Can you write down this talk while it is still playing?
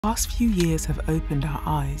The past few years have opened our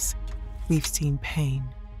eyes. We've seen pain,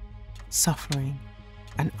 suffering,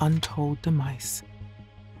 and untold demise.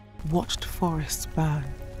 Watched forests burn,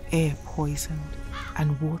 air poisoned,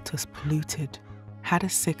 and waters polluted. Had a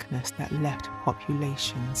sickness that left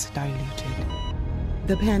populations diluted.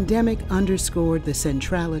 The pandemic underscored the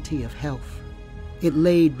centrality of health. It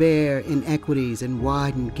laid bare inequities and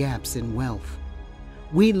widened gaps in wealth.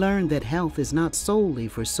 We learned that health is not solely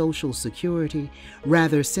for social security,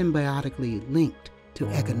 rather symbiotically linked to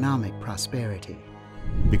economic prosperity.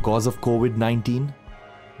 Because of COVID-19,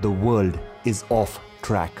 the world is off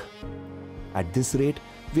track. At this rate,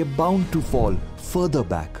 we are bound to fall further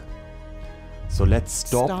back. So let's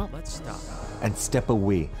stop and step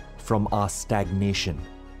away from our stagnation.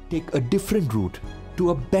 Take a different route to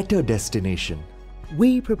a better destination.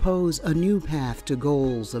 We propose a new path to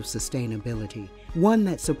goals of sustainability, one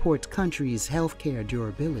that supports countries' healthcare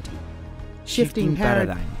durability. Shifting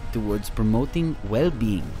paradigm towards promoting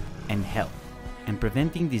well-being and health and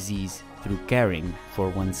preventing disease through caring for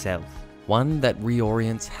oneself. One that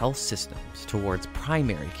reorients health systems towards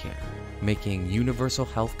primary care, making universal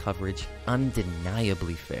health coverage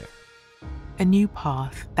undeniably fair. A new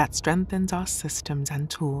path that strengthens our systems and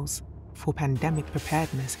tools for pandemic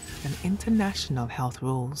preparedness and international health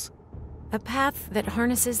rules. A path that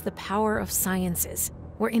harnesses the power of sciences,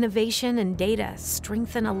 where innovation and data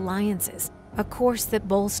strengthen alliances. A course that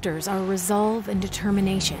bolsters our resolve and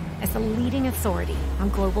determination as the leading authority on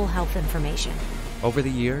global health information. Over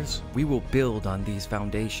the years, we will build on these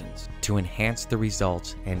foundations to enhance the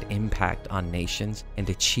results and impact on nations and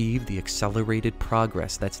achieve the accelerated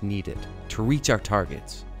progress that's needed to reach our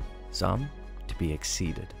targets, some to be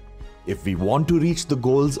exceeded. If we want to reach the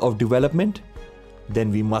goals of development, then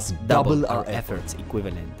we must double our efforts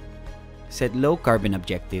equivalent. Set low-carbon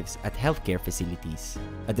objectives at healthcare facilities.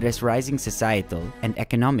 Address rising societal and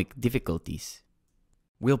economic difficulties.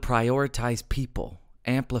 We'll prioritize people,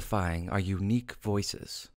 amplifying our unique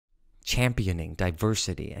voices, championing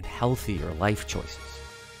diversity and healthier life choices.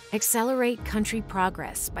 Accelerate country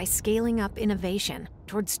progress by scaling up innovation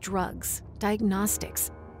towards drugs, diagnostics,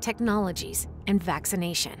 technologies, and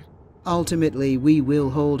vaccination. Ultimately, we will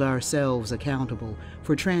hold ourselves accountable,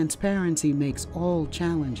 for transparency makes all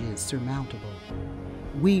challenges surmountable.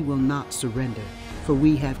 We will not surrender, for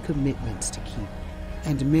we have commitments to keep,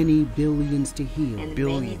 and many billions to heal.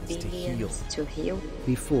 Billions to heal.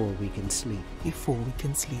 Before we can sleep. Before we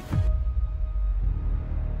can sleep.